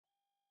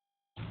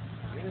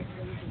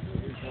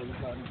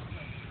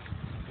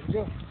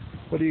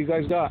What do you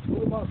guys got?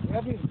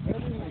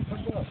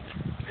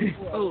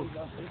 Oh.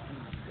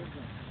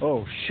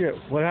 Oh shit!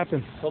 What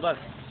happened? Hold on.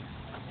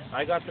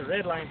 I got the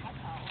red line.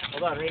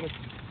 Hold on, Raymond.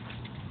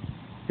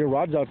 Your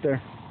rod's out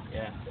there.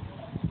 Yeah.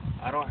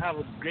 I don't have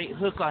a great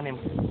hook on him.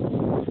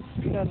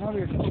 Yeah, now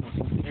there you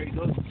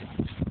go.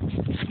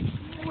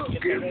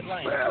 Get the red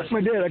line. That's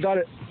my dad. I got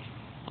it.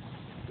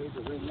 There's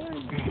a red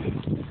line.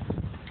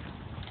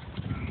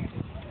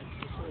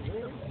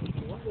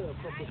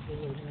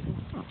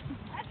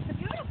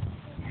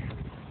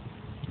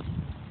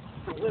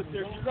 Look,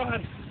 there's your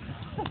rod.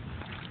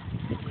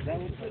 That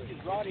looks like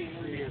his roddy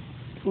in here.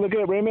 Look at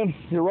it, Raymond.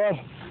 Your rod.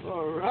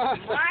 All right.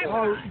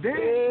 Oh, damn.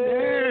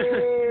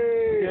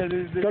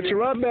 Got your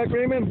rod back,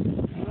 Raymond.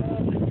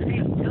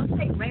 Don't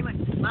take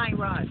Raymond my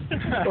rod.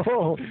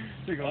 Oh,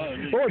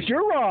 it's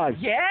your rod.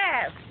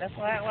 Yes, that's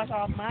why it was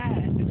on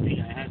mine.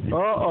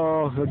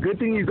 Uh-oh. A good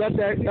thing you got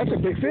that. That's a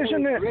big fish,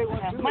 isn't it?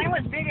 Mine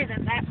was bigger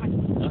than that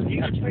one. You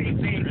got Pretty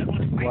big.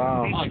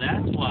 Wow. Oh,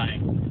 that's why.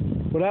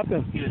 What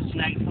happened? He was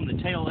snagged from the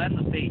tail and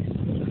the face.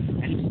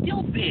 And he's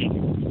still big.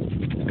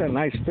 It's got a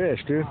nice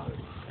fish, dude.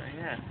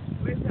 Yeah.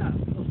 Where's that?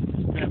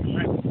 Grab him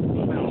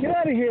right. Get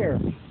out of here.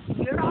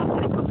 You're all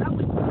going to come up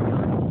with me.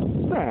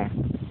 Nah.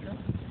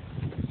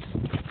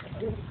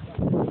 Do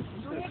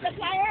you need the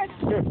pliers?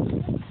 Here.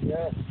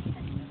 Yeah.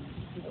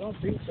 I don't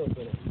think so,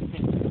 but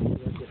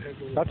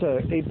That's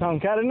a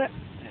 8-pound cat, isn't it?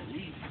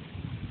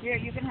 Here,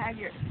 you can have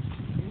your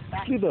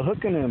back. Leave the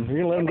hook in him. You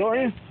gonna let him go, are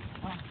you?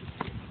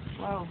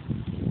 Whoa.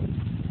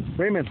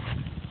 Raymond,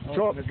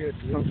 show up. good.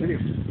 On video.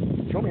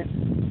 Show me it.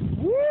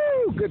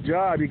 Woo! Good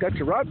job. You got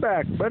your rod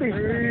back, buddy. I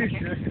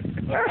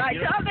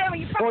told them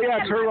you Oh, yeah,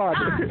 it's her rod.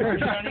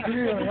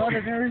 Rod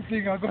and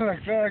everything. I'm going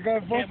like that. I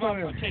got both of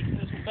them. Take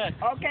this one back.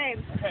 Okay.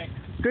 Okay.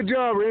 Good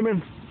job,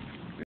 Raymond.